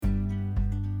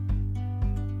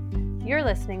You're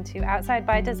listening to Outside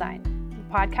by Design,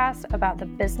 a podcast about the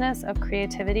business of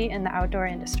creativity in the outdoor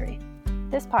industry.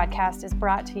 This podcast is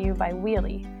brought to you by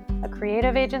Wheelie, a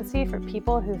creative agency for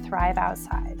people who thrive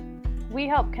outside. We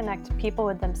help connect people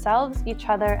with themselves, each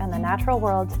other, and the natural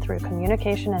world through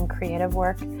communication and creative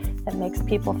work that makes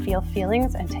people feel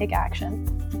feelings and take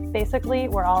action. Basically,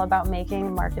 we're all about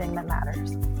making marketing that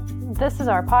matters. This is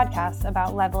our podcast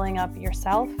about leveling up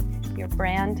yourself, your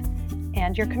brand,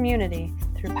 and your community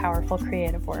through powerful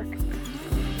creative work.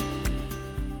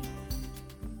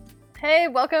 Hey,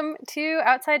 welcome to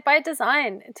Outside by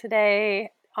Design.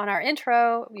 Today on our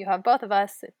intro, you have both of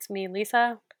us. It's me,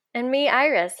 Lisa. And me,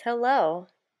 Iris. Hello.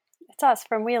 It's us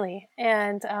from Wheelie.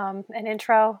 And an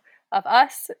intro of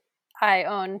us. I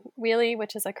own Wheelie,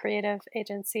 which is a creative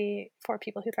agency for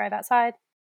people who thrive outside.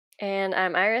 And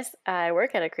I'm Iris. I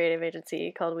work at a creative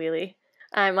agency called Wheelie.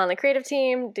 I'm on the creative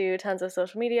team, do tons of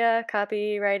social media,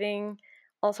 copywriting,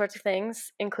 all sorts of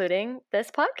things, including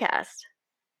this podcast.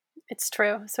 It's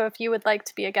true. So if you would like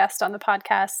to be a guest on the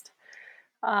podcast,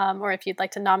 or if you'd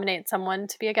like to nominate someone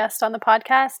to be a guest on the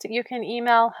podcast, you can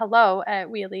email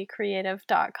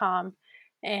hello@wheeliecreative.com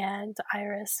and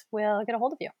Iris will get a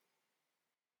hold of you.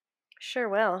 Sure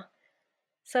will.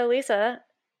 So Lisa,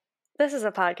 this is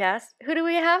a podcast. Who do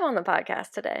we have on the podcast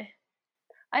today?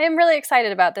 I am really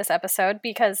excited about this episode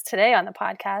because today on the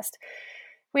podcast,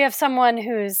 we have someone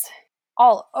who's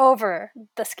all over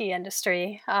the ski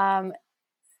industry.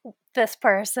 This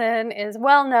person is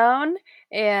well known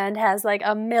and has like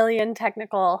a million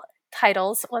technical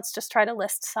titles. Let's just try to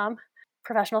list some.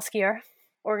 Professional skier.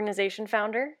 Organization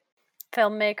founder.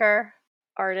 Filmmaker.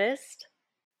 Artist.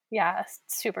 Yeah,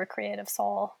 super creative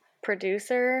soul.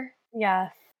 Producer.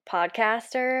 Yeah.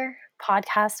 Podcaster.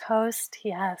 Podcast host,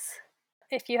 yes.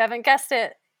 If you haven't guessed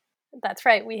it, that's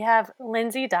right. We have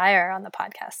Lindsay Dyer on the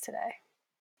podcast today.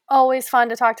 Always fun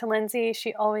to talk to Lindsay.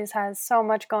 She always has so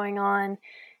much going on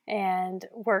and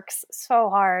works so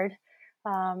hard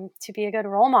to be a good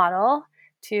role model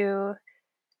to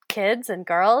kids and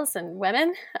girls and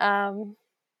women. And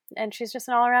she's just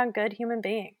an all-around good human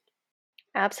being.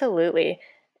 Absolutely.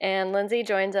 And Lindsay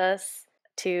joins us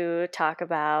to talk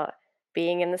about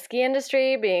being in the ski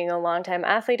industry, being a longtime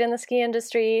athlete in the ski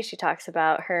industry. She talks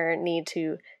about her need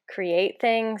to create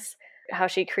things, how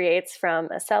she creates from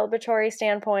a celebratory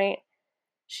standpoint.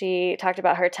 She talked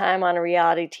about her time on a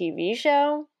reality TV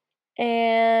show.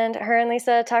 And her and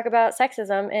Lisa talk about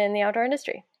sexism in the outdoor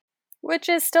industry. Which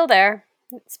is still there.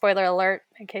 Spoiler alert,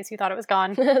 in case you thought it was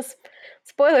gone.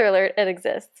 Spoiler alert, it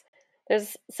exists.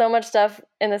 There's so much stuff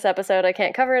in this episode, I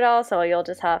can't cover it all, so you'll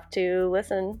just have to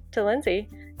listen to Lindsay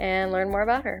and learn more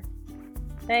about her.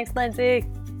 Thanks, Lindsay.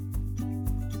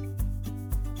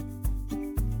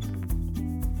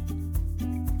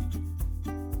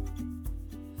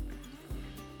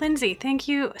 Lindsay, thank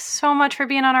you so much for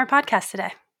being on our podcast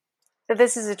today.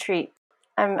 This is a treat.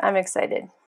 I'm excited.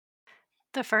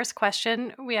 The first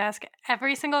question we ask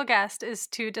every single guest is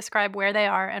to describe where they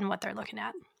are and what they're looking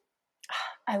at.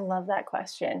 I love that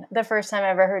question. The first time I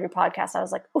ever heard your podcast, I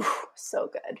was like, ooh, so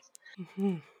good.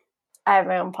 Mm-hmm. I have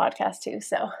my own podcast too,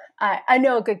 so I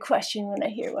know a good question when I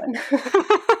hear one.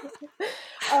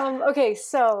 Okay,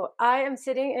 so I am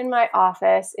sitting in my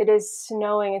office. It is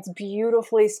snowing. It's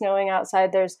beautifully snowing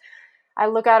outside. I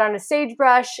look out on a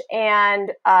sagebrush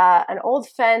and an old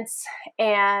fence,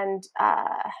 and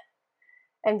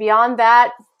beyond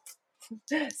that,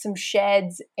 some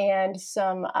sheds and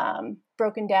some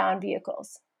broken down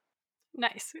vehicles.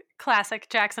 Nice. Classic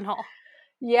Jackson Hole.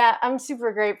 Yeah, I'm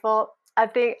super grateful. I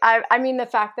think I mean the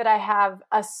fact that I have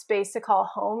a space to call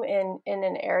home in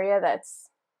an area that's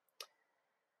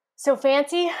so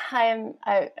fancy.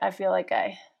 I feel like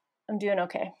I'm doing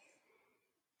okay.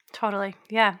 Totally.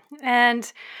 Yeah.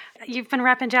 And you've been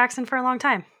repping Jackson for a long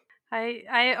time.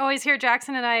 I always hear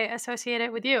Jackson and I associate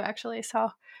it with you actually.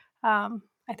 So I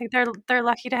think they're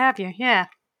lucky to have you. Yeah.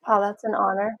 Oh, that's an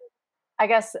honor. I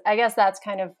guess that's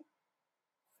kind of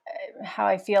how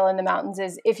I feel in the mountains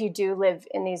is if you do live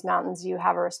in these mountains, you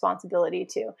have a responsibility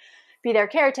to be their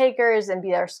caretakers and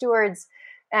be their stewards,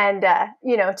 and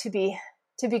to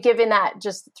be given that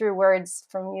just through words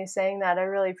from you saying that. I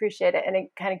really appreciate it, and it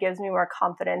kind of gives me more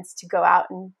confidence to go out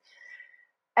and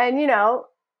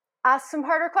ask some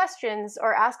harder questions,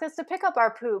 or ask us to pick up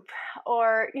our poop,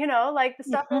 or like the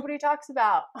stuff nobody talks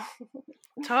about.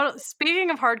 Total. Speaking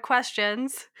of hard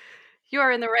questions, you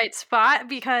are in the right spot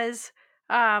because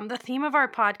the theme of our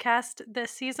podcast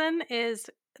this season is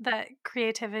that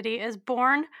creativity is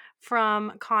born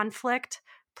from conflict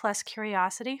plus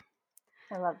curiosity.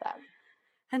 I love that.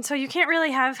 And so you can't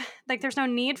really have, like, there's no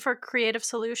need for creative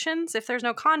solutions if there's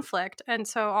no conflict. And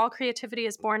so all creativity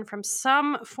is born from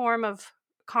some form of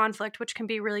conflict, which can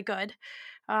be really good,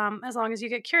 as long as you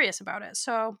get curious about it.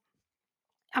 So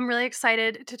I'm really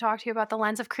excited to talk to you about the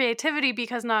lens of creativity,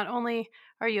 because not only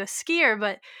are you a skier,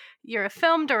 but you're a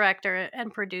film director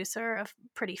and producer of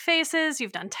Pretty Faces.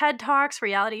 You've done TED Talks,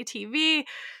 reality TV,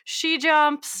 She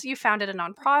Jumps. You founded a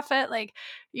nonprofit. Like,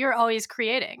 you're always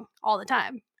creating all the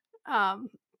time.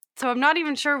 So I'm not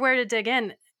even sure where to dig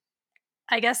in.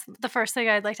 I guess the first thing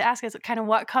I'd like to ask is kind of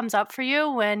what comes up for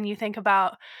you when you think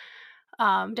about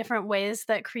different ways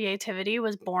that creativity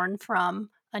was born from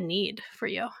a need for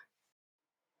you.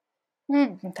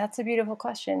 That's a beautiful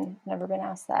question. Never been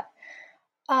asked that.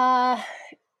 Uh,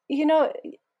 you know,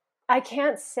 I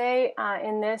can't say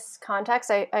in this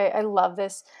context. I love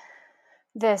this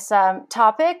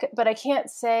topic, but I can't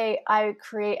say I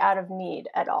create out of need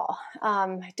at all.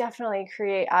 I definitely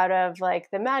create out of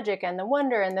like the magic and the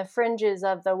wonder and the fringes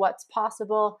of the what's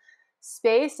possible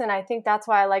space, and I think that's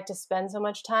why I like to spend so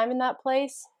much time in that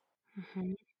place.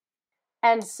 Mm-hmm.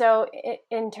 And so,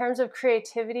 in terms of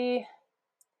creativity,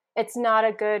 it's not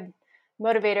a good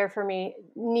motivator for me.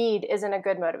 Need isn't a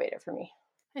good motivator for me.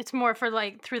 It's more for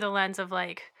like through the lens of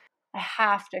like, I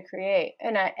have to create,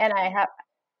 and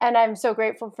I'm so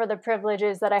grateful for the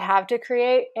privileges that I have to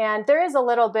create. And there is a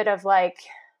little bit of like,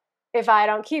 if I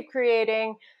don't keep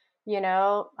creating,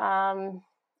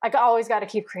 I always got to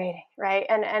keep creating, right?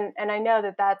 And I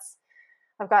know that's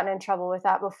I've gotten in trouble with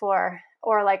that before,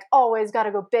 or like always got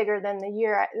to go bigger than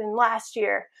last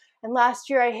year. And last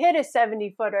year I hit a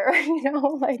 70-footer,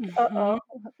 like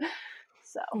mm-hmm.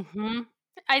 So mm-hmm.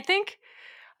 I think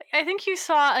you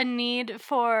saw a need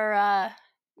for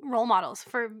role models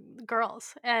for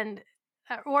girls, and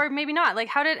or maybe not. Like,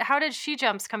 how did She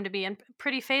Jumps come to be? And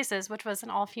Pretty Faces, which was an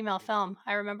all-female film,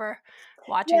 I remember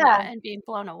watching yeah, that and being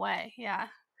blown away. Yeah.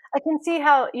 I can see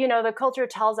how, the culture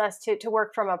tells us to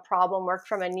work from a problem, work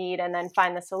from a need, and then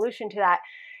find the solution to that.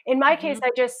 In my case, Mm-hmm.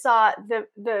 I just saw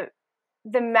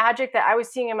the magic that I was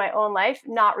seeing in my own life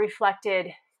not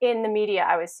reflected in the media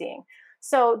I was seeing.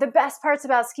 So the best parts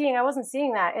about skiing, I wasn't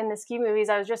seeing that in the ski movies.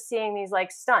 I was just seeing these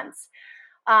like stunts.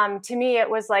 To me, it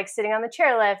was like sitting on the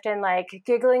chairlift and like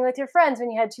giggling with your friends when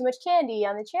you had too much candy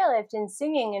on the chairlift, and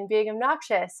singing and being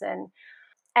obnoxious,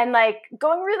 and like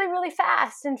going really, really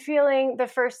fast and feeling the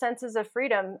first senses of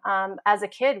freedom as a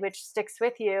kid, which sticks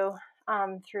with you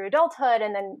through adulthood,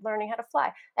 and then learning how to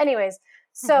fly. Anyways,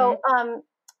 so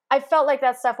I felt like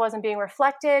that stuff wasn't being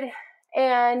reflected,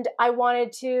 and I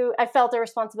felt a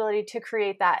responsibility to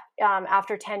create that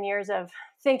after 10 years of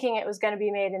thinking it was going to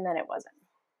be made, and then it wasn't.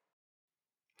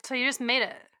 So you just made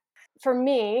it. For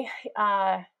me,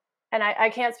 and I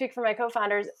can't speak for my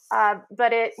co-founders,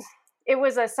 but it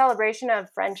was a celebration of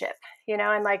friendship,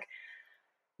 and like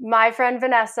my friend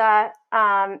Vanessa,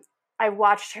 I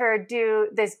watched her do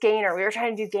this gainer. We were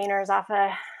trying to do gainers off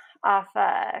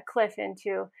a cliff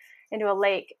into a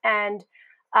lake, and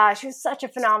she was such a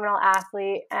phenomenal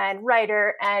athlete and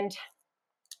writer, and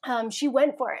she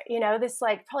went for it. This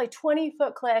like probably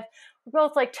 20-foot cliff. We're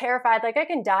both like terrified. Like, I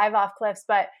can dive off cliffs,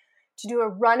 but to do a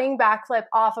running backflip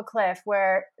off a cliff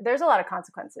where there's a lot of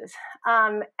consequences.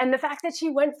 And the fact that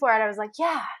she went for it, I was like,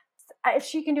 yeah, if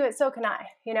she can do it, so can I.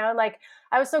 Like,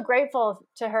 I was so grateful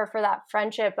to her for that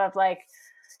friendship of like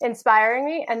inspiring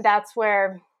me. And that's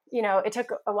where, it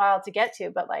took a while to get to,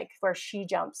 but like where She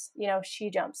Jumps,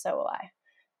 so will I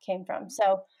came from.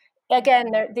 So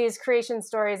again, these creation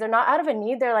stories, they're not out of a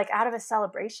need. They're like out of a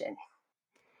celebration.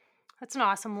 That's an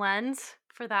awesome lens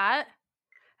for that.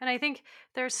 And I think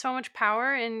there's so much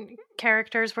power in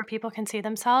characters where people can see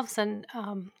themselves. And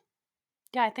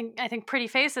yeah, I think Pretty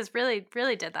Faces really,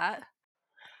 really did that.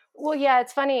 Well, yeah,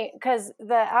 it's funny because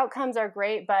the outcomes are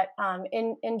great, but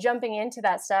in jumping into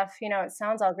that stuff, it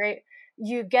sounds all great.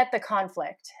 You get the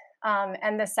conflict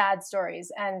and the sad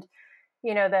stories, and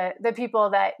the people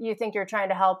that you think you're trying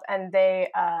to help, and they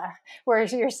where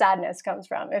your sadness comes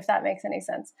from, if that makes any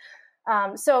sense.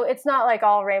 So it's not like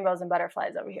all rainbows and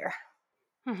butterflies over here.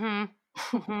 Mm-hmm.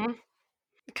 Mm-hmm.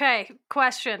 Okay,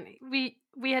 question. We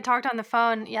had talked on the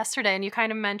phone yesterday, and you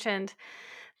kind of mentioned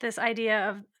this idea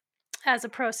of, as a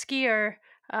pro skier,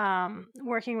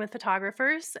 working with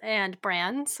photographers and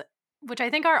brands, which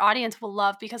I think our audience will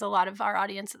love, because a lot of our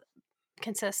audience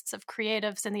consists of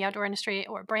creatives in the outdoor industry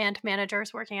or brand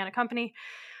managers working at a company.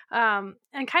 And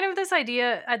kind of this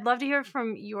idea, I'd love to hear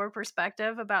from your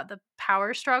perspective about the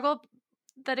power struggle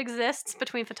that exists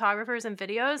between photographers and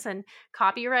videos, and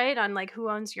copyright on like who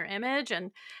owns your image, and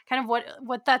kind of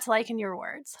what that's like in your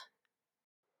words.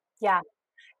 Yeah.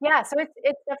 So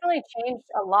it's definitely changed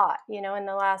a lot, in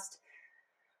the last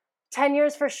 10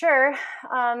 years for sure.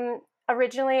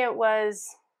 Originally it was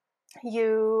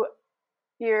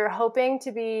you're hoping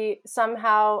to be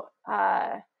somehow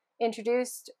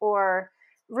introduced, or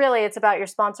really it's about your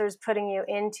sponsors putting you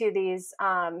into these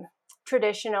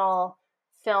traditional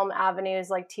film avenues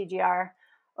like TGR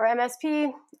or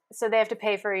MSP. So they have to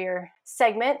pay for your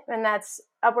segment, and that's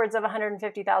upwards of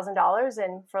 $150,000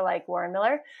 and for like Warren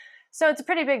Miller. So it's a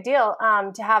pretty big deal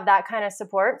to have that kind of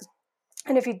support.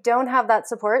 And if you don't have that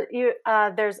support,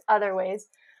 there's other ways.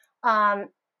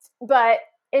 But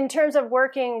in terms of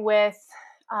working with,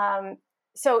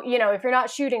 so, if you're not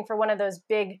shooting for one of those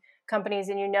big companies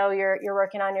and you're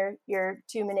working on your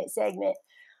 2-minute segment,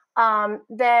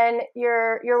 then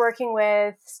you're working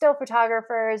with still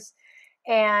photographers,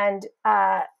 and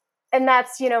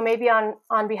that's, maybe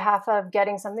on behalf of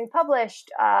getting something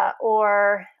published,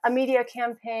 or a media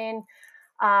campaign,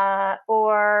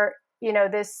 or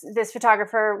this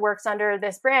photographer works under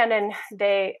this brand, and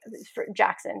for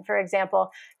Jackson, for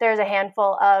example, there's a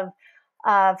handful of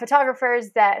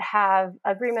photographers that have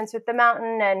agreements with the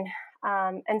mountain,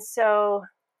 and so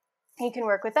you can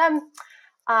work with them.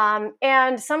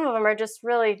 And some of them are just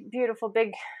really beautiful,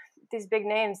 these big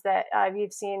names that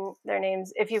you've seen their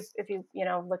names if you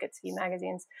look at ski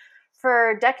magazines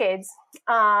for decades.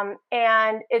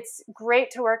 And it's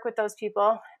great to work with those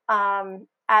people.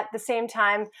 At the same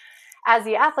time, as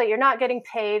the athlete, you're not getting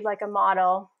paid like a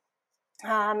model.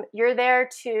 You're there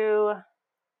to,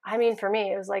 for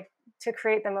me, it was like to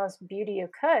create the most beauty you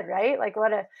could, right? Like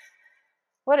what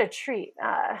a treat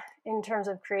in terms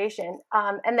of creation.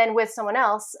 And then with someone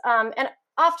else. And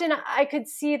often I could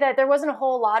see that there wasn't a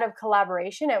whole lot of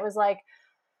collaboration. It was like,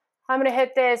 I'm going to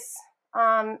hit this,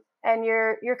 and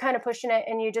you're kind of pushing it,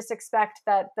 and you just expect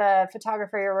that the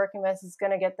photographer you're working with is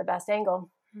going to get the best angle.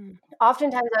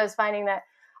 Oftentimes I was finding that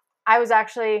I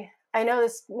know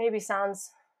this maybe it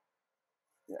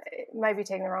might be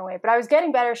taken the wrong way, but I was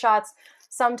getting better shots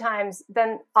oftentimes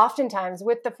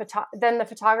with the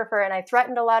photographer. And I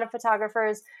threatened a lot of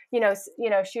photographers,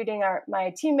 shooting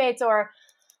my teammates or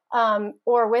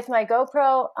with my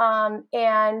GoPro.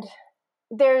 And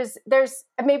there's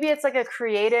maybe it's like a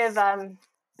creative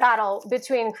battle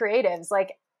between creatives.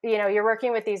 Like, you're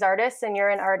working with these artists and you're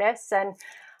an artist, and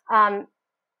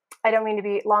I don't mean to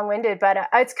be long-winded, but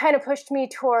it's kind of pushed me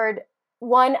toward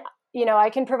one, I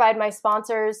can provide my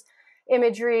sponsors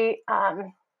imagery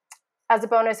as a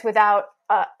bonus without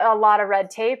a lot of red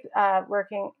tape,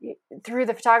 working through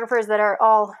the photographers that are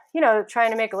all, trying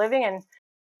to make a living. And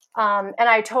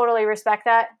I totally respect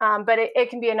that. But it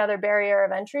can be another barrier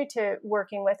of entry to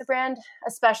working with a brand,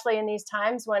 especially in these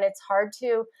times when it's hard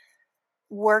to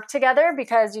work together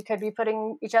because you could be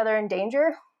putting each other in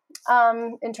danger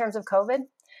in terms of COVID.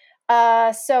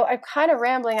 So I'm kind of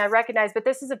rambling, I recognize, but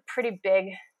this is a pretty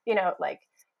big,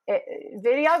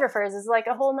 videographers is like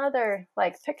a whole nother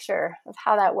picture of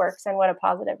how that works and what a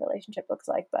positive relationship looks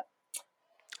like. But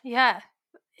yeah,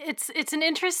 it's an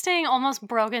interesting, almost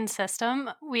broken system.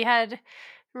 We had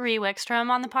Ree Wickstrom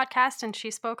on the podcast, and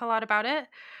she spoke a lot about it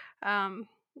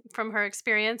from her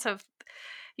experience of,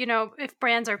 if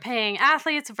brands are paying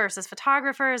athletes versus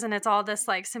photographers, and it's all this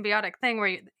symbiotic thing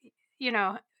where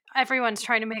everyone's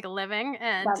trying to make a living,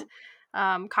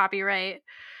 and copyright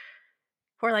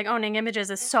or owning images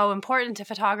is so important to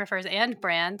photographers and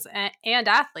brands and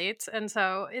athletes. And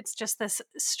so it's just this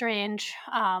strange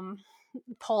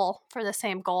pull for the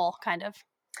same goal, kind of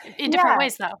in different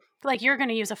ways, though. You're going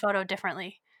to use a photo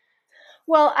differently.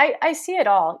 Well, I see it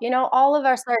all. All of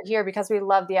us are here because we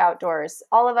love the outdoors.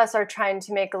 All of us are trying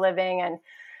to make a living and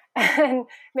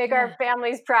make our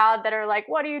families proud that are like,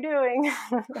 what are you doing?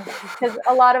 Because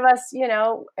a lot of us,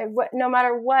 no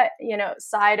matter what,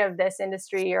 side of this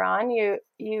industry you're on, you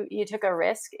took a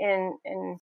risk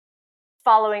in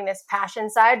following this passion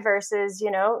side versus,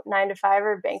 9 to 5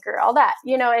 or banker, all that,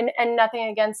 and nothing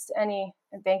against any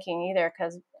banking either.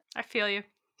 Because I feel you.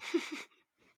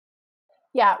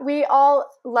 Yeah, we all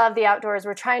love the outdoors.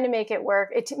 We're trying to make it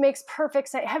work. It makes perfect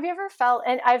sense. Have you ever felt,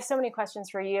 and I have so many questions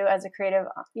for you as a creative,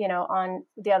 on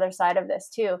the other side of this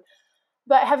too,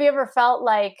 but have you ever felt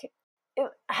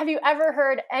have you ever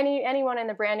heard anyone in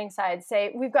the branding side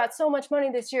say, we've got so much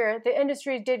money this year, the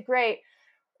industry did great,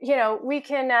 we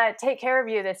can take care of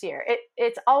you this year?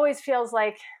 It always feels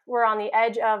like we're on the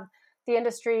edge of the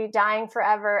industry dying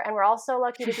forever, and we're all so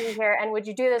lucky to be here, and would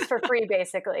you do this for free,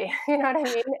 basically? You know what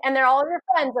I mean? And they're all your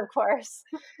friends, of course,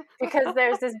 because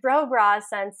there's this bra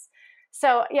sense.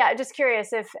 So yeah, just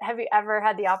curious, have you ever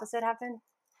had the opposite happen?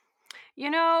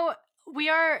 We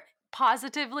are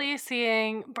positively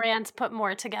seeing brands put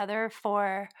more together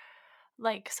for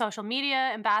social media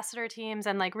ambassador teams,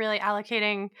 and really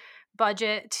allocating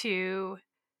budget to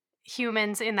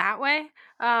humans in that way.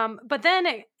 But then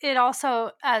it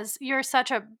also, as you're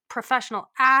such a professional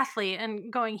athlete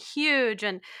and going huge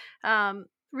and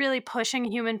really pushing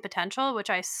human potential, which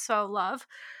I so love,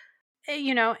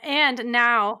 and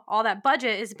now all that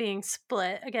budget is being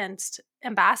split against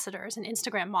ambassadors and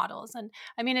Instagram models. And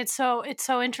I mean, it's so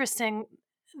interesting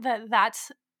that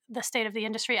that's the state of the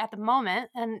industry at the moment,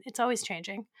 and it's always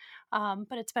changing.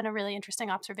 But it's been a really interesting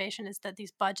observation is that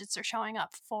these budgets are showing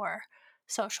up for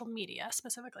social media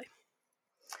specifically.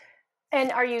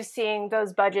 And are you seeing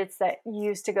those budgets that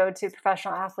used to go to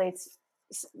professional athletes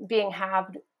being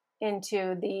halved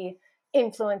into the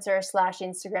influencer /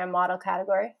 Instagram model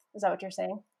category? Is that what you're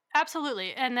saying?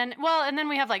 Absolutely. And then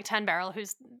we have like 10 Barrel,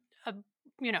 who's a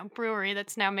brewery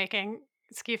that's now making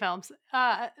ski films.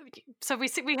 So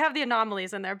we have the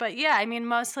anomalies in there, but yeah, I mean,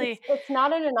 mostly it's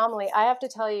not an anomaly. I have to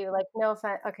tell you, like, no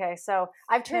offense. Okay, so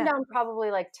I've turned down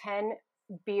probably like 10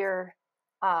 beer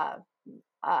sponsorships.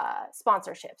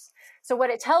 So what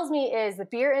it tells me is the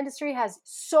beer industry has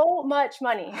so much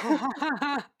money.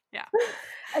 Yeah.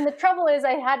 And the trouble is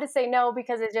I had to say no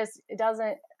because it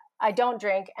doesn't, I don't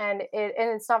drink, and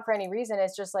it's not for any reason.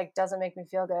 It's just like, doesn't make me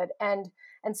feel good. And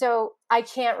so I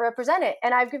can't represent it.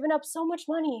 And I've given up so much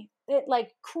money,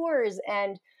 like Coors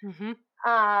and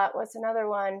what's another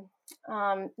one?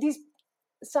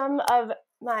 Some of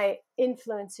my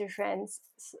influencer friends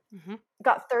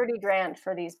got 30 grand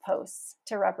for these posts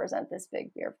to represent this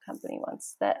big beer company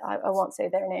once that I won't say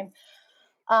their name.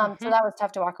 So that was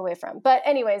tough to walk away from. But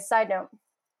anyways, side note.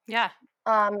 Yeah.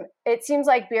 It seems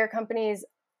like beer companies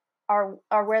are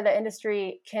where the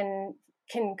industry can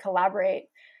collaborate,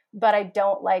 but I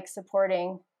don't like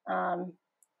supporting,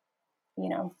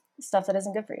 stuff that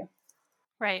isn't good for you.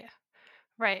 Right.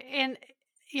 Right. And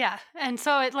yeah. And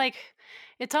so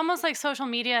it's almost like social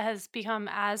media has become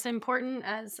as important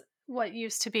as what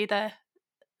used to be the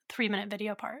 3-minute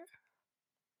video part.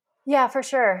 Yeah, for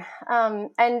sure. And,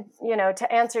 to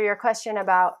answer your question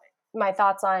about my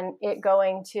thoughts on it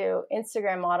going to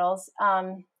Instagram models,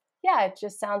 it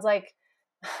just sounds like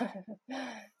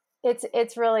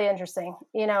it's really interesting.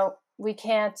 We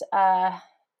can't,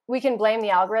 we can blame the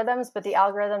algorithms, but the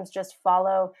algorithms just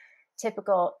follow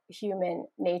typical human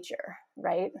nature,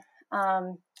 right?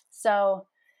 So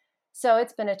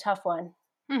it's been a tough one,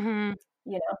 to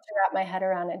wrap my head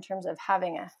around in terms of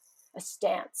having a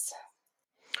stance.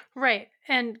 Right.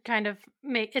 And kind of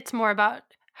it's more about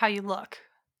how you look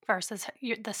versus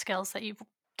the skills that you've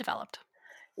developed.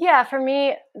 Yeah, for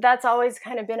me, that's always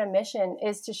kind of been a mission,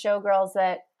 is to show girls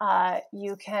that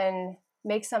you can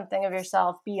make something of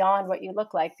yourself beyond what you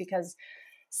look like, because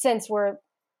since we're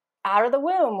out of the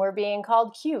womb, we're being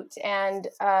called cute. And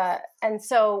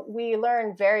so we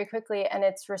learn very quickly, and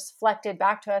it's reflected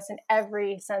back to us in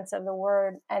every sense of the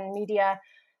word and media,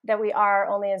 that we are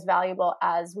only as valuable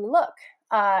as we look.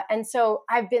 And so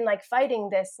I've been like fighting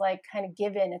this, like kind of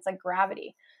given, it's like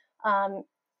gravity,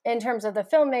 in terms of the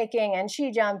filmmaking and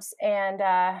She Jumps. And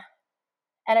I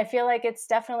feel like it's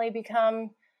definitely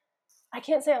become, I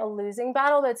can't say a losing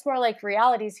battle, but it's more like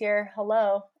reality's here.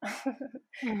 Hello.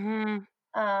 The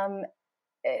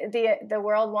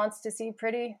world wants to see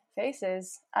pretty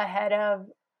faces ahead of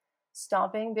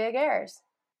stomping big airs.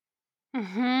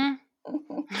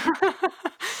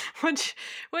 Which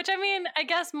I mean, I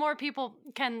guess more people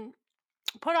can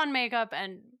put on makeup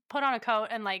and put on a coat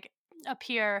and like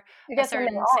appear a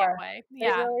certain same way. They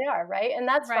really are, right? And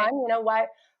that's fun.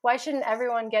 Why shouldn't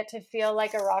everyone get to feel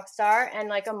like a rock star and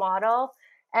like a model?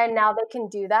 And now they can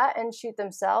do that and shoot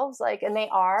themselves, like, and they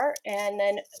are, and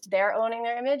then they're owning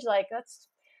their image. Like,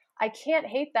 I can't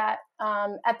hate that.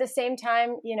 At the same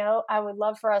time, I would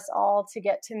love for us all to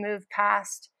get to move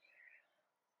past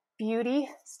beauty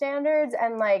standards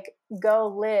and like go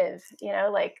live,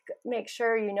 like make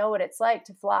sure you know what it's like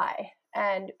to fly,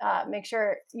 and make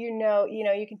sure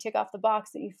you can tick off the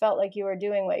box that you felt like you were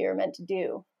doing what you were meant to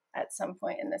do at some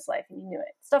point in this life and you knew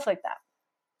it. Stuff like that.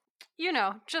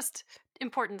 Just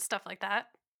important stuff like that.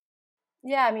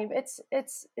 Yeah, I mean, it's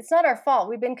not our fault.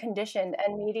 We've been conditioned,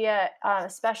 and media,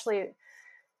 especially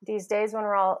these days when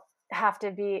we're all have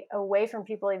to be away from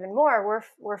people even more,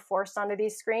 we're forced onto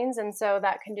these screens, and so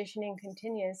that conditioning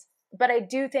continues. But I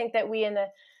do think that we in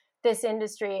this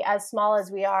industry, as small as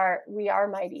we are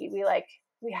mighty.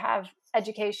 We have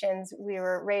educations. We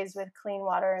were raised with clean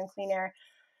water and clean air.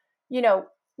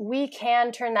 We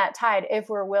can turn that tide if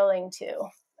we're willing to,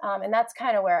 and that's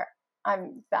kind of where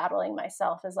I'm battling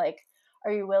myself, is like,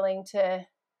 are you willing to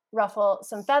ruffle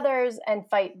some feathers and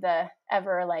fight the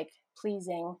ever like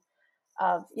pleasing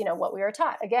of, what we were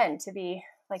taught, again, to be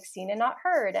like seen and not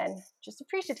heard and just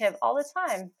appreciative all the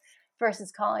time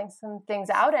versus calling some things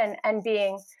out and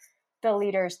being the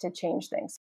leaders to change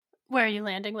things. Where are you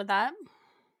landing with that?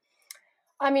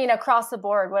 I mean, across the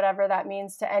board, whatever that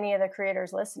means to any of the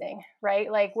creators listening,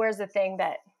 right? Like, where's the thing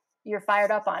that you're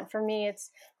fired up on? For me,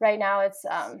 it's right now it's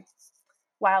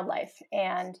wildlife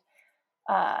and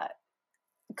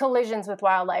collisions with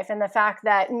wildlife, and the fact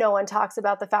that no one talks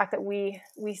about the fact that we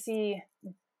see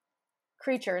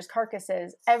creatures,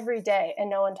 carcasses every day, and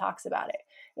no one talks about it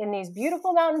in these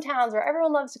beautiful mountain towns where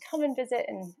everyone loves to come and visit,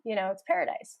 and it's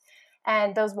paradise.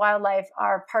 And those wildlife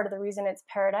are part of the reason it's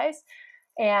paradise.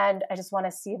 And I just want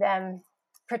to see them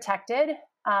protected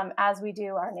as we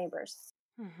do our neighbors.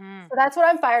 Mm-hmm. So that's what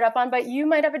I'm fired up on. But you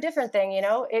might have a different thing.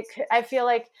 I feel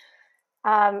like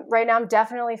right now I'm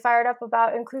definitely fired up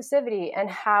about inclusivity and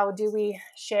how do we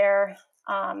share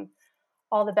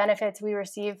all the benefits we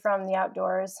receive from the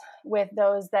outdoors with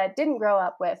those that didn't grow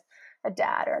up with a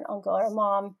dad or an uncle or a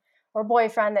mom or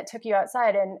boyfriend that took you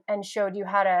outside and showed you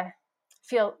how to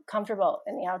feel comfortable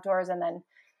in the outdoors and then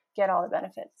get all the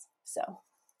benefits. So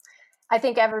I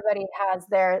think everybody has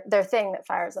their thing that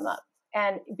fires them up.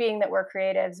 And being that we're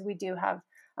creatives, we do have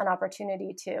an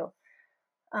opportunity to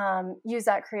use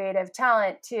that creative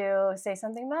talent to say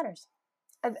something matters.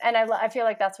 And I feel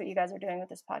like that's what you guys are doing with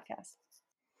this podcast.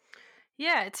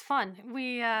 Yeah, it's fun.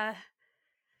 We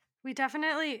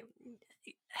definitely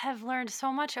have learned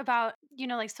so much about,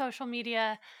 like social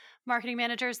media marketing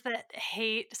managers that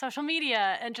hate social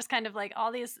media and just kind of like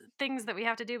all these things that we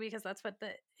have to do because that's what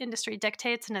the industry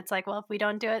dictates. And it's like, well, if we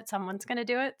don't do it, someone's going to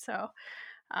do it. So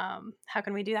how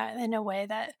can we do that in a way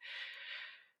that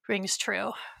rings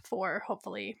true for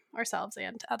hopefully ourselves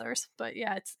and others? But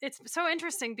yeah, it's so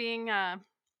interesting being a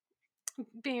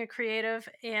creative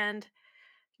and,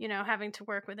 having to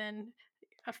work within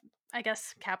I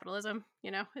guess capitalism,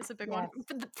 is a big one.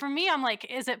 But for me, I'm like,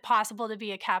 is it possible to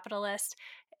be a capitalist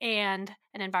and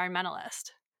an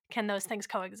environmentalist? Can those things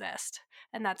coexist?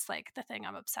 And that's like the thing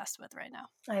I'm obsessed with right now.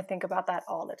 I think about that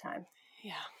all the time.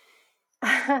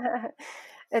 Yeah.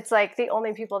 It's like the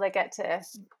only people that get to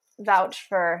vouch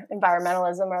for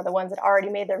environmentalism are the ones that already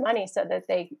made their money so that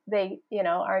they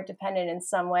are dependent in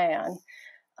some way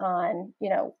on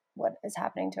what is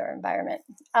happening to our environment.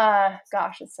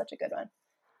 Gosh, it's such a good one.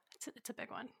 It's a big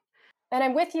one. And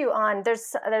I'm with you on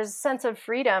there's a sense of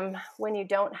freedom when you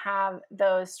don't have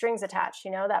those strings attached,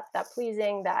 that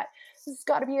pleasing, that this has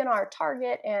got to be in our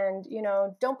target and,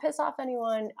 don't piss off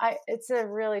anyone. It's a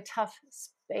really tough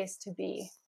space to be.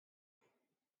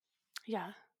 Yeah.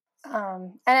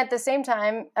 And at the same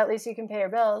time, at least you can pay your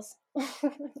bills.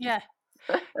 Yeah.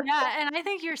 Yeah. And I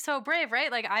think you're so brave,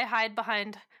 right? Like I hide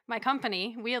behind my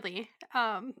company, Wheelie.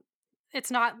 It's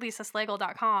not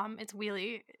lisaslagle.com. It's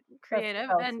Wheelie Creative.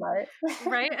 That's so and smart.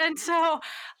 Right. And so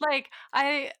like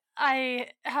I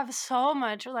have so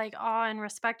much like awe and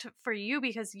respect for you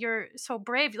because you're so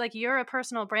brave. Like you're a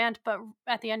personal brand, but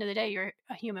at the end of the day, you're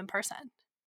a human person.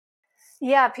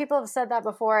 Yeah, people have said that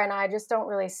before, and I just don't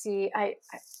really see.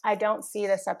 I don't see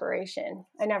the separation.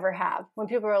 I never have. When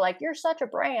people are like, "You're such a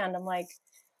brand," I'm like,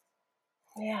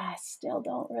 "Yeah, I still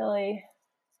don't really."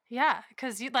 Yeah,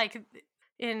 because you like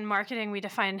in marketing, we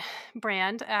define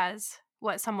brand as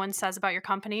what someone says about your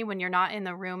company when you're not in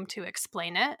the room to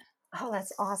explain it. Oh,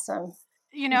 that's awesome.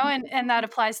 And that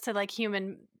applies to like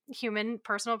human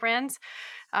personal brands,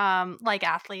 like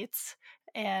athletes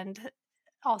and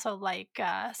also like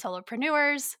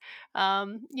solopreneurs,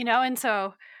 and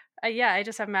so I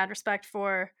just have mad respect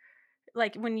for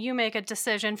like when you make a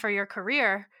decision for your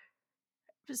career.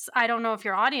 I don't know if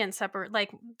your audience separate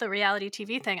like the reality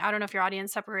TV thing. I don't know if your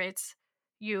audience separates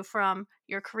you from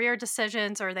your career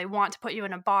decisions or they want to put you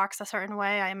in a box a certain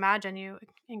way. I imagine you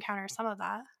encounter some of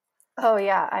that. Oh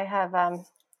yeah, I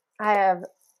have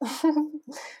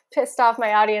pissed off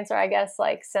my audience, or I guess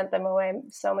like sent them away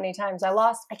so many times.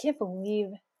 I can't believe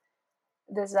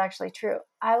this is actually true.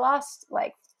 I lost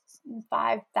like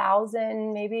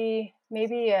 5,000, maybe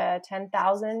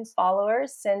 10,000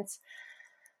 followers since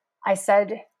I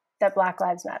said that Black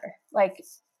Lives Matter. Like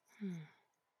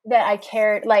that I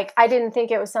cared. Like I didn't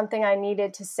think it was something I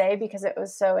needed to say because it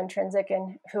was so intrinsic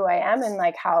in who I am and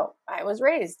like how I was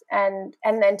raised. And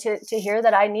then to hear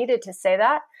that I needed to say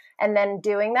that and then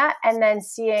doing that and then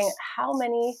seeing how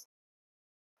many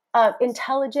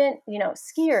intelligent,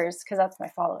 skiers, because that's my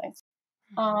following,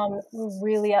 were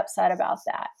really upset about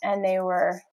that. And they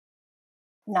were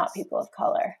not people of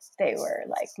color. They were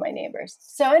like my neighbors.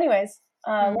 So anyways,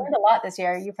 learned a lot this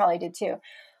year. You probably did too.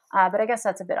 But I guess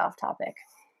that's a bit off topic.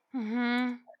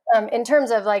 Mm-hmm. In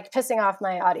terms of like pissing off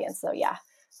my audience though. Yeah.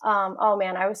 Oh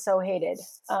man, I was so hated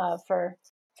for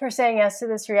for saying yes to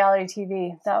this reality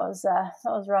TV. That was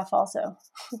rough also.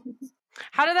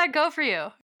 How did that go for you?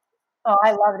 Oh,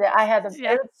 I loved it.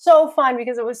 It was so fun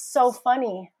because it was so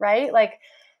funny, right? Like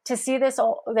to see this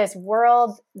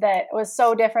world that was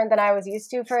so different than I was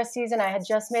used to for a season. I had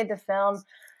just made the film.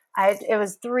 It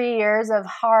was 3 years of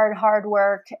hard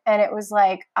work. And it was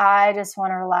like, I just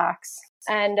want to relax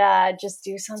and just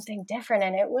do something different.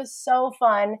 And it was so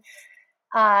fun.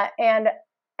 And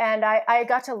I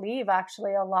got to leave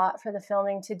actually a lot for the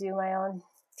filming to do my own,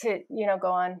 to,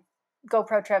 go on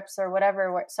GoPro trips or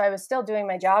whatever. So I was still doing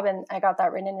my job, and I got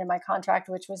that written into my contract,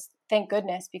 which was, thank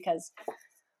goodness, because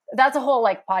that's a whole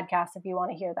like podcast if you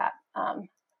want to hear that.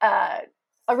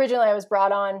 Originally I was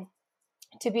brought on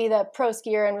to be the pro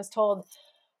skier and was told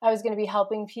I was going to be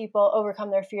helping people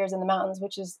overcome their fears in the mountains,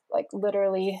 which is like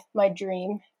literally my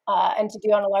dream. And to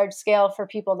do on a large scale for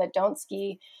people that don't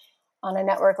ski on a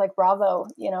network like Bravo,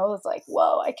 it's like,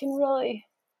 whoa, I can really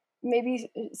maybe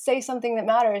say something that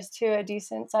matters to a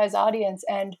decent sized audience.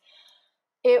 And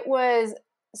it was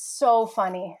so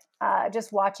funny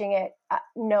just watching it,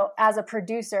 as a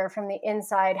producer from the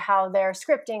inside, how they're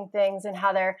scripting things and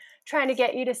how they're trying to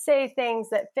get you to say things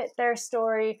that fit their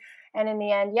story. And in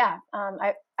the end,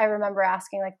 I remember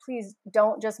asking, like, please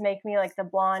don't just make me like the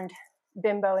blonde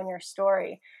bimbo in your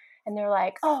story. And they're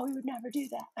like, oh, we would never do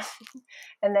that.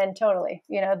 And then totally,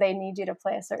 they need you to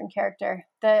play a certain character.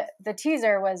 The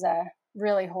teaser was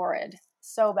really horrid,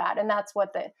 so bad. And that's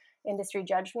what the industry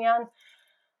judged me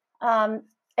on.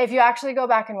 If you actually go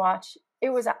back and watch,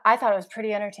 I thought it was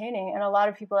pretty entertaining. And a lot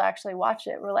of people that actually watched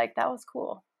it were like, that was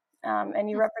cool.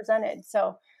 And you represented.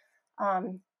 So, I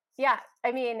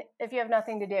mean, if you have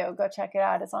nothing to do, go check it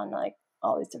out. It's on like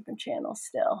all these different channels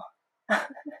still.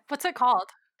 What's it called?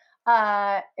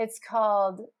 It's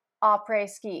called Après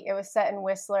Ski. It was set in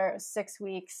Whistler. It was 6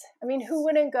 weeks. I mean, who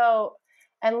wouldn't go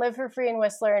and live for free in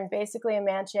Whistler in basically a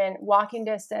mansion, walking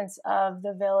distance of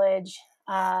the village?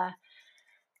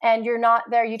 And you're not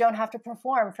there. You don't have to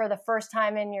perform for the first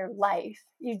time in your life.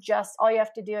 All you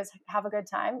have to do is have a good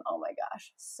time. Oh my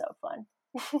gosh, so fun.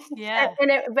 Yeah.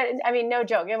 But I mean, no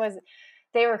joke.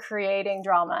 They were creating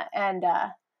drama, and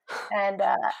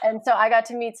so I got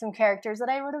to meet some characters that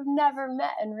I would have never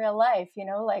met in real life,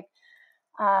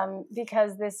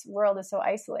 because this world is so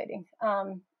isolating.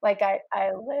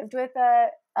 I lived with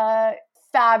a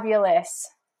fabulous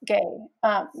gay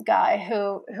guy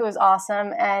who was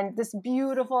awesome, and this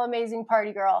beautiful, amazing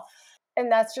party girl.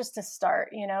 And that's just to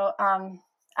start,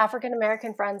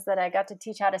 African-American friends that I got to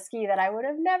teach how to ski that I would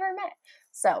have never met.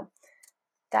 So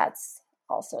that's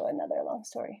also another long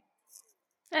story.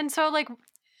 And so like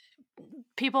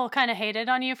people kind of hated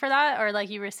on you for that, or like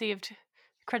you received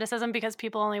criticism because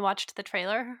people only watched the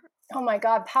trailer? Oh my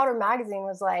God. Powder Magazine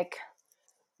was like,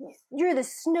 you're the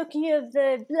Snooki of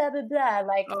the blah, blah, blah.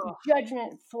 Like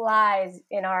judgment flies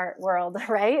in our world,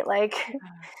 right? Like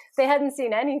they hadn't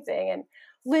seen anything. And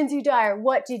Lindsay Dyer,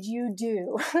 what did you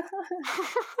do?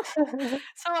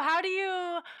 So how do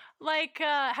you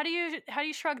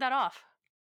shrug that off?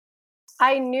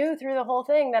 I knew through the whole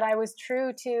thing that I was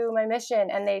true to my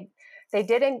mission, and they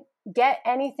didn't get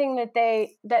anything that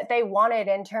they wanted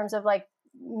in terms of like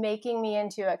making me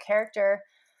into a character.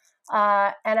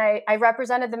 And I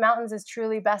represented the mountains as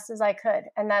truly best as I could.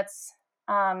 And that's,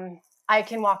 I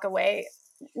can walk away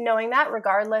knowing that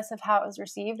regardless of how it was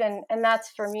received. And that's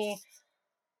for me,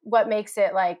 what makes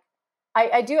it like,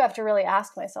 I do have to really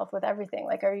ask myself with everything,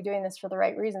 like, are you doing this for the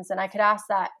right reasons? And I could ask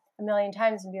that a million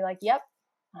times and be like, yep,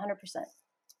 100%.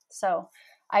 So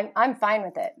I'm fine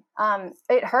with it.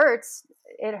 It hurts.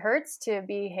 It hurts to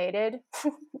be hated.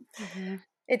 Mm-hmm.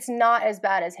 It's not as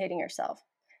bad as hating yourself.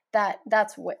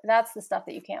 That's the stuff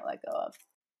that you can't let go of.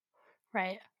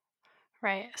 Right.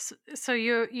 So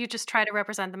you just try to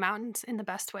represent the mountains in the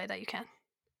best way that you can.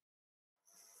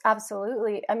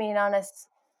 Absolutely. I mean,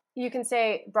 you can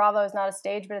say Bravo is not a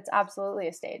stage, but it's absolutely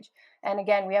a stage. And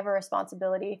again, we have a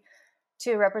responsibility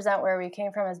to represent where we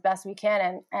came from as best we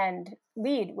can and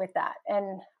lead with that.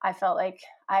 And I felt like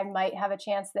I might have a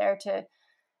chance there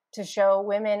to show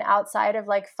women outside of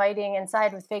like fighting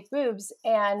inside with fake boobs,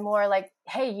 and more like,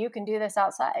 hey, you can do this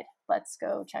outside. Let's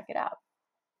go check it out.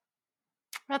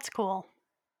 That's cool.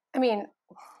 I mean,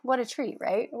 what a treat,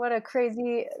 right? What a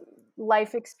crazy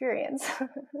life experience.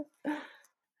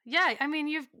 Yeah, I mean,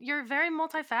 you're very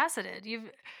multifaceted.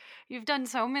 You've done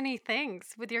so many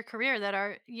things with your career that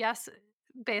are, yes,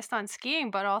 based on skiing,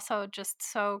 but also just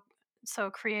so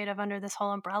creative under this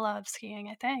whole umbrella of skiing,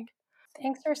 I think.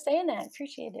 Thanks for saying that.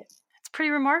 Appreciate it. It's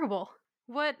pretty remarkable.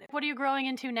 What are you growing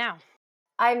into now?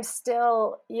 I'm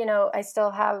still, I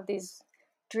still have these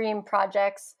dream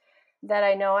projects that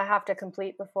I know I have to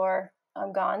complete before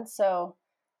I'm gone. So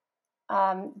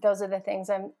those are the things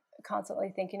I'm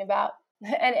constantly thinking about.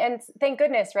 And thank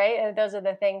goodness, right? Those are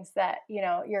the things that,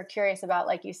 you're curious about,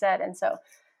 like you said. And so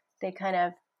they kind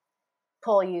of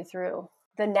pull you through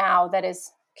the now that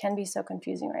can be so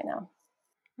confusing right now.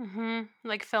 Mm-hmm.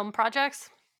 Like film projects?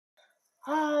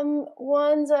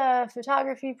 One's a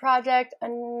photography project.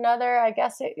 Another, I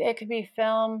guess it could be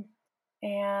film.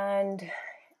 And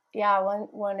yeah,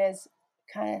 one is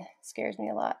kind of scares me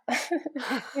a lot.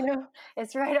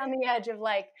 It's right on the edge of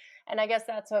and I guess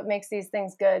that's what makes these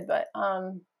things good. But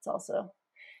it's also,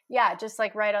 yeah, just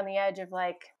right on the edge of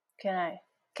can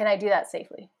I do that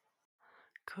safely?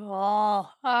 Cool.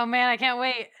 Oh man, I can't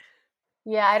wait.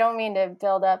 Yeah, I don't mean to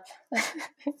build up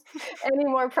any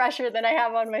more pressure than I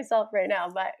have on myself right now,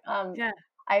 but Yeah.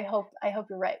 I hope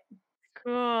you're right.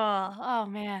 Cool. Oh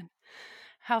man.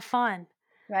 How fun.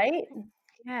 Right?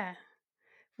 Yeah.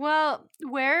 Well,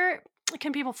 where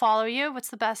can people follow you? What's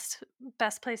the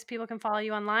best place people can follow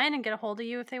you online and get a hold of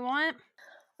you if they want?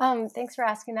 Thanks for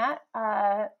asking that.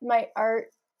 My art,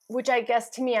 which I guess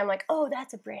to me, I'm like, oh,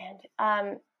 that's a brand.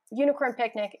 Unicorn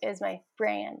Picnic is my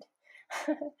brand.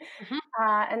 Mm-hmm.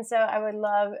 And so I would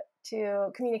love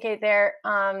to communicate there.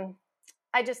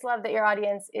 I just love that your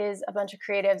audience is a bunch of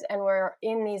creatives and we're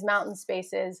in these mountain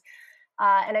spaces.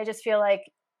 And I just feel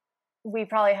like we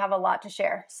probably have a lot to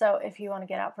share. So if you want to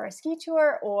get out for a ski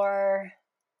tour or,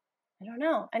 I don't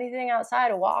know, anything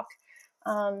outside, a walk,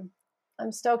 I'm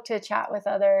stoked to chat with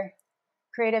other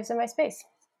creatives in my space.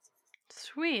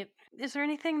 Sweet. Is there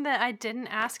anything that I didn't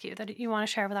ask you that you want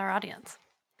to share with our audience?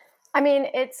 I mean,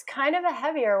 it's kind of a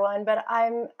heavier one, but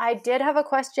I did have a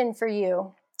question for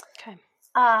you. Okay.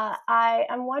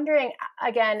 I'm wondering,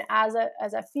 again, as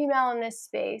a female in this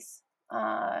space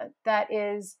that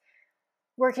is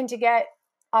working to get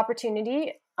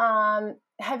opportunity,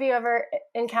 have you ever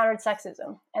encountered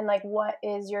sexism? And what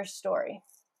is your story?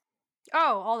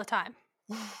 Oh, all the time.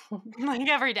 Like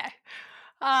every day.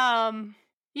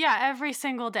 Yeah, every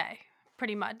single day,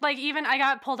 pretty much. Like even I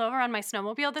got pulled over on my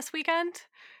snowmobile this weekend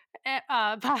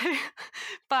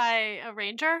by a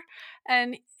ranger,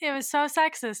 and it was so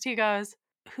sexist. He goes,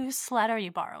 "Whose sled are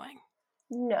you borrowing?"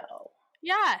 No.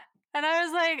 Yeah. And I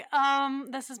was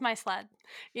like, this is my sled.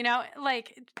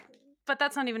 But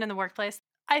that's not even in the workplace.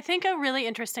 I think a really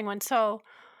interesting one. So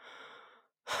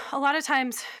a lot of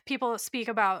times people speak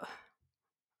about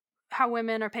how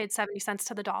women are paid 70 cents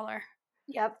to the dollar.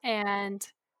 Yep. And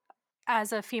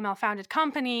as a female founded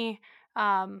company,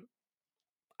 I'm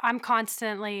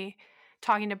constantly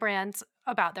talking to brands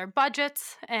about their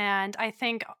budgets. And I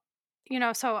think,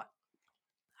 so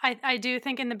I do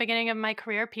think in the beginning of my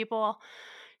career, people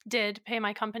did pay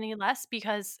my company less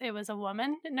because it was a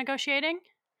woman negotiating.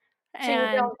 So you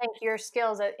And don't think your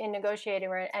skills in negotiating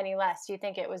were any less? You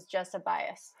think it was just a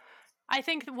bias? I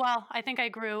think I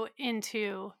grew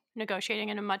into negotiating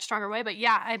in a much stronger way. But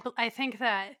yeah, I think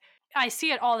that I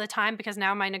see it all the time because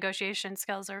now my negotiation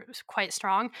skills are quite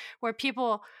strong, where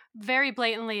people very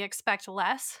blatantly expect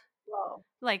less. Whoa.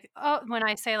 Like, when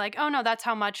I say oh no, that's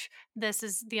how much this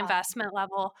is the investment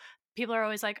level. People are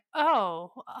always like,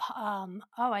 oh,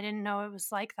 I didn't know it was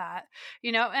like that,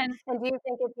 And do you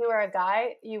think if you were a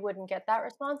guy, you wouldn't get that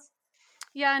response?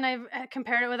 yeah, and I've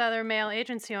compared it with other male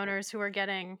agency owners who are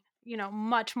getting,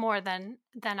 much more than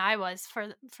I was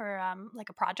for like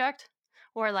a project,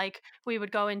 or like we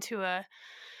would go into a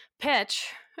pitch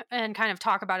and kind of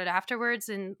talk about it afterwards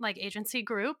in like agency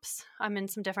groups. I'm in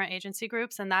some different agency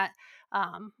groups, and that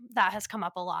has come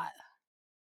up a lot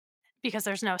because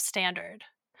there's no standard.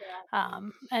 Yeah.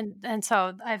 And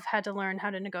so I've had to learn how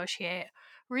to negotiate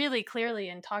really clearly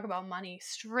and talk about money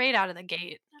straight out of the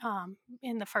gate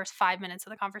in the first 5 minutes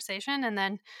of the conversation, and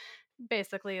then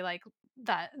basically like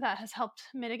that has helped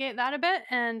mitigate that a bit.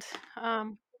 And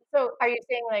So are you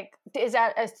saying is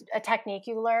that a technique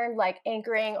you learned, like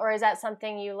anchoring, or is that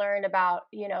something you learned about,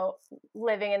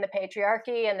 living in the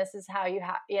patriarchy and this is how you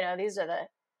have, these are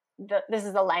this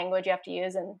is the language you have to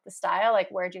use and the style? Like,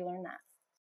 where'd you learn that?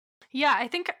 yeah, I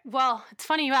think, well, it's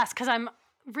funny you ask because I'm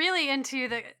really into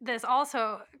this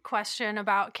also question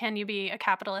about, can you be a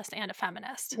capitalist and a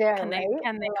feminist? Yeah, Can right?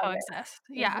 they coexist?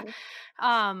 Yeah.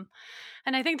 Mm-hmm.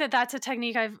 And I think that that's a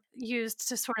technique I've used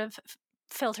to sort of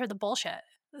filter the bullshit.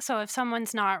 So if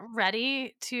someone's not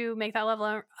ready to make that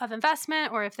level of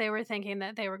investment, or if they were thinking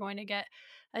that they were going to get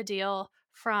a deal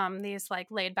from these like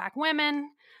laid back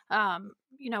women,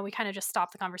 we kind of just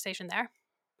stop the conversation there.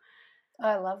 Oh,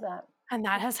 I love that. And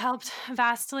that has helped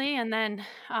vastly. And then,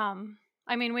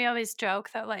 we always joke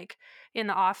that like in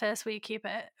the office, we keep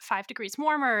it 5 degrees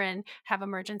warmer and have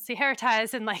emergency hair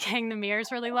ties and like hang the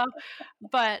mirrors really low.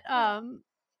 But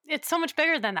it's so much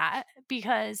bigger than that,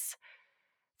 because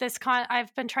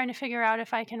I've been trying to figure out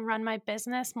if I can run my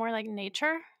business more like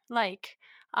nature, like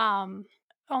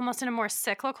almost in a more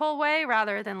cyclical way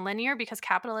rather than linear, because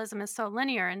capitalism is so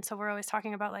linear. And so we're always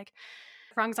talking about like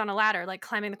rungs on a ladder, like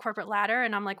climbing the corporate ladder.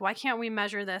 And I'm like, why can't we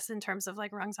measure this in terms of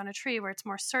like rungs on a tree, where it's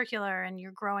more circular and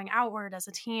you're growing outward as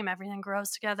a team, everything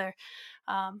grows together.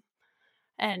 Um,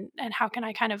 and how can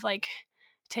I kind of like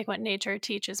take what nature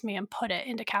teaches me and put it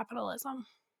into capitalism?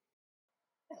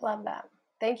 I love that.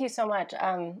 Thank you so much.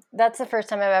 That's the first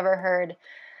time I've ever heard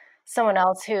someone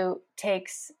else who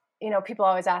takes, people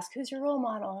always ask, who's your role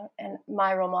model? And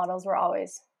my role models were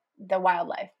always the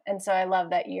wildlife. And so I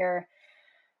love that you're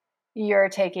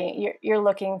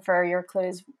looking for your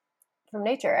clues from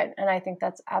nature. And I think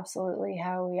that's absolutely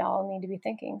how we all need to be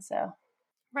thinking. So,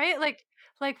 right? Like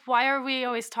why are we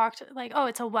always talked like, oh,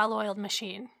 it's a well-oiled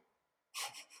machine?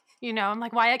 I'm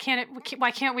like, why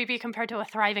can't we be compared to a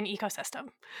thriving ecosystem?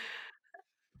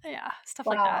 Yeah, stuff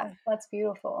like that. wow, that's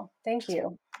beautiful. Thank Just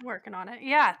you. working on it.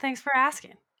 Yeah, thanks for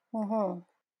asking. Mm-hmm.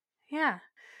 Yeah.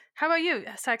 How about you?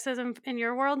 Sexism in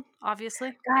your world, obviously.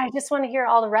 God, I just want to hear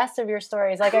all the rest of your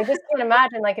stories. Like, I just can't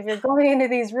imagine, like, if you're going into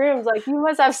these rooms, like, you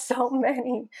must have so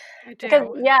many. I Because,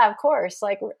 do. yeah, of course.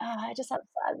 Like, I just have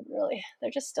they're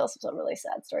just still some really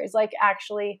sad stories. Like,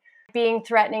 actually being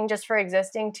threatening just for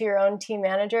existing to your own team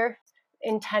manager,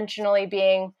 intentionally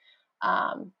being,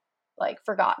 like,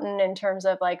 forgotten in terms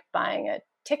of, like, buying a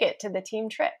ticket to the team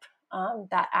trip.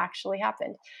 That actually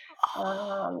happened.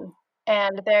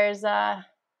 And there's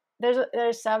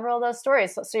several of those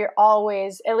stories. So you're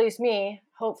always, at least me,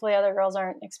 hopefully other girls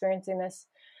aren't experiencing this.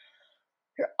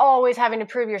 You're always having to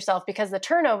prove yourself, because the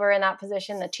turnover in that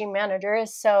position, the team manager,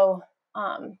 is so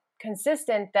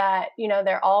consistent that,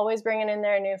 they're always bringing in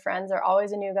their new friends. They're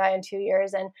always a new guy in 2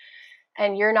 years.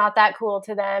 And you're not that cool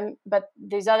to them, but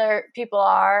these other people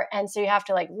are. And so you have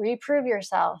to like reprove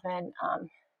yourself. And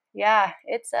yeah,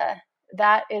 that's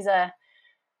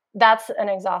an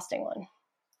exhausting one.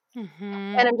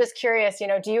 Mm-hmm. And I'm just curious,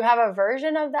 do you have a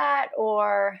version of that,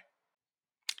 or?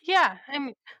 Yeah, I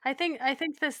mean, I think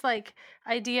this like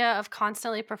idea of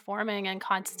constantly performing and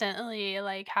constantly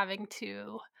like having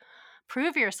to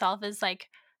prove yourself is like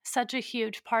such a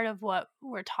huge part of what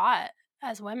we're taught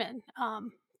as women,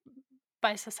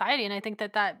 by society. And I think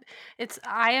that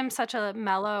I am such a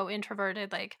mellow,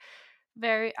 introverted, like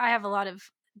I have a lot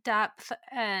of depth,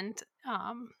 and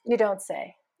You don't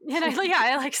say. yeah,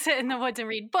 I like sit in the woods and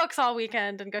read books all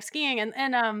weekend and go skiing.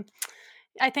 And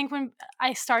I think when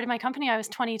I started my company, I was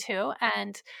 22,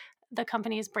 and the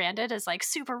company is branded as like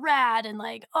super rad and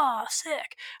like, oh,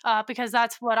 sick, because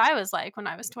that's what I was like when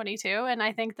I was 22. And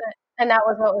I think that, And that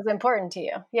was what was important to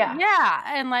you. Yeah. yeah,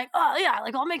 and like, oh yeah,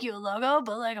 like I'll make you a logo,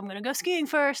 but like I'm gonna go skiing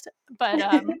first.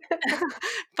 But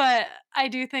but I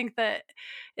do think that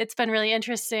it's been really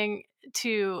interesting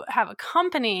to have a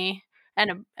company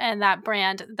and that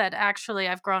brand that actually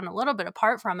I've grown a little bit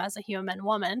apart from as a human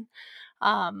woman.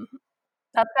 Um,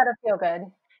 That's gotta feel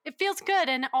good. it feels good,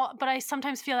 but I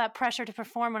sometimes feel that pressure to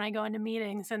perform when I go into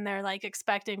meetings, and they're like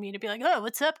expecting me to be like, "Oh,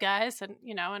 what's up, guys?" And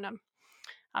and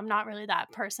I'm not really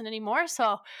that person anymore.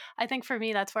 So I think for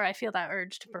me, that's where I feel that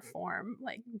urge to perform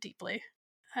like deeply.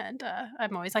 And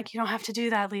I'm always like, you don't have to do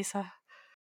that, Lisa.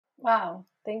 Wow.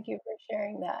 Thank you for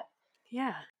sharing that.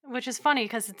 Yeah, which is funny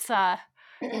because it's I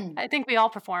think we all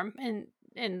perform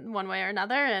in one way or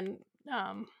another, and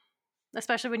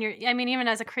especially when you're, I mean, even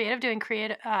as a creative, doing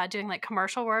like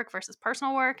commercial work versus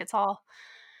personal work, it's all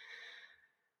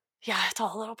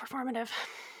a little performative.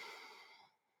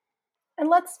 And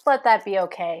let's let that be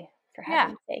okay, for Yeah,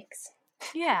 heaven's sakes.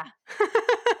 yeah.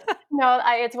 No,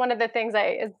 it's one of the things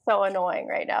it's so annoying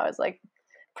right now is like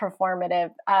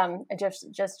performative. I just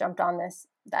jumped on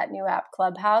that new app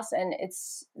Clubhouse, and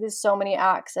there's so many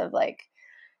acts of like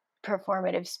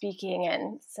performative speaking,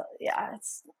 and so yeah,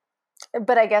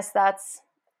 but I guess that's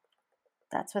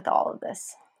with all of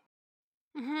this.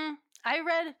 Mm-hmm. I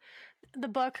read the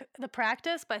book The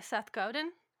Practice by Seth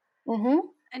Godin. Mm-hmm.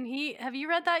 And have you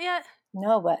read that yet?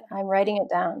 No, but I'm writing it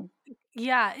down.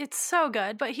 Yeah, it's so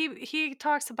good. But he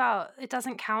talks about it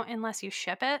doesn't count unless you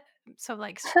ship it. So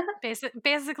like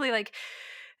basically like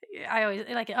I always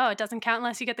like, oh, it doesn't count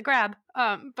unless you get the grab.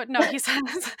 But no, he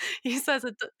says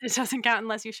it doesn't count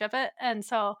unless you ship it. And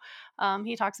so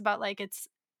he talks about like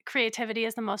creativity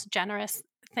is the most generous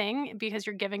thing because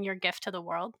you're giving your gift to the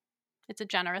world. It's a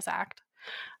generous act.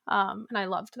 And I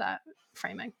loved that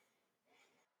framing.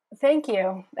 Thank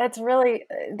you.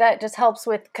 That just helps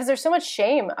with, because there's so much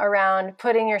shame around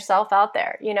putting yourself out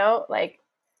there, like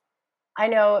I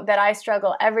know that I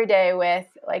struggle every day with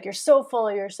like, you're so full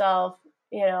of yourself.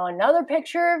 another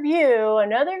picture of you,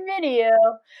 another video.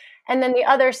 And then the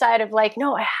other side of like,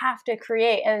 no, I have to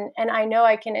create. And I know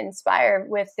I can inspire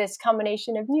with this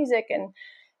combination of music and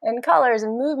colors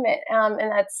and movement.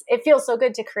 And it feels so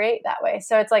good to create that way.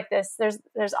 So it's like this,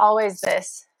 there's always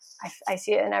this, I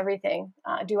see it in everything,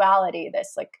 duality,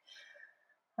 this like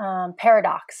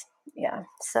paradox. Yeah.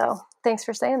 So thanks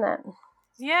for saying that.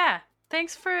 Yeah.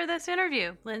 Thanks for this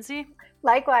interview, Lindsay.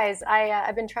 Likewise,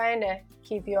 I've been trying to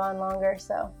keep you on longer,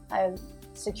 so I've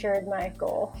secured my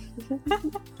goal.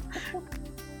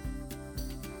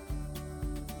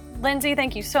 Lindsay,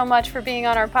 thank you so much for being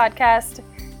on our podcast.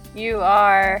 You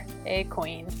are a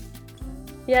queen.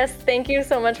 Yes, thank you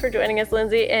so much for joining us,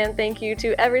 Lindsay, and thank you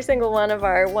to every single one of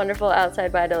our wonderful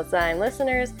Outside by Design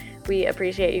listeners. We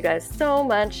appreciate you guys so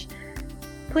much.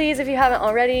 Please, if you haven't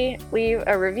already, leave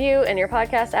a review in your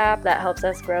podcast app. That helps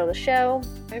us grow the show.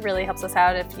 It really helps us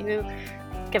out if you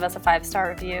give us a 5-star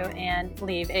review and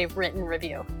leave a written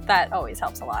review. That always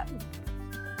helps a lot.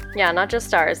 Yeah, not just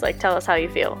stars. Like, tell us how you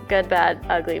feel. Good, bad,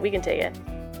 ugly. We can take it.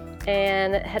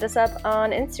 And hit us up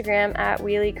on Instagram at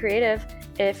Wheelie Creative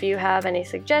if you have any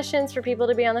suggestions for people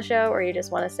to be on the show, or you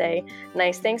just want to say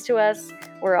nice things to us.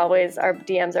 Our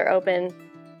DMs are open.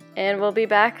 And we'll be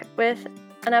back with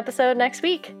an episode next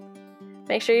week.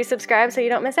 Make sure you subscribe so you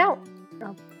don't miss out.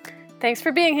 Thanks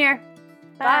for being here.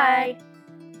 Bye.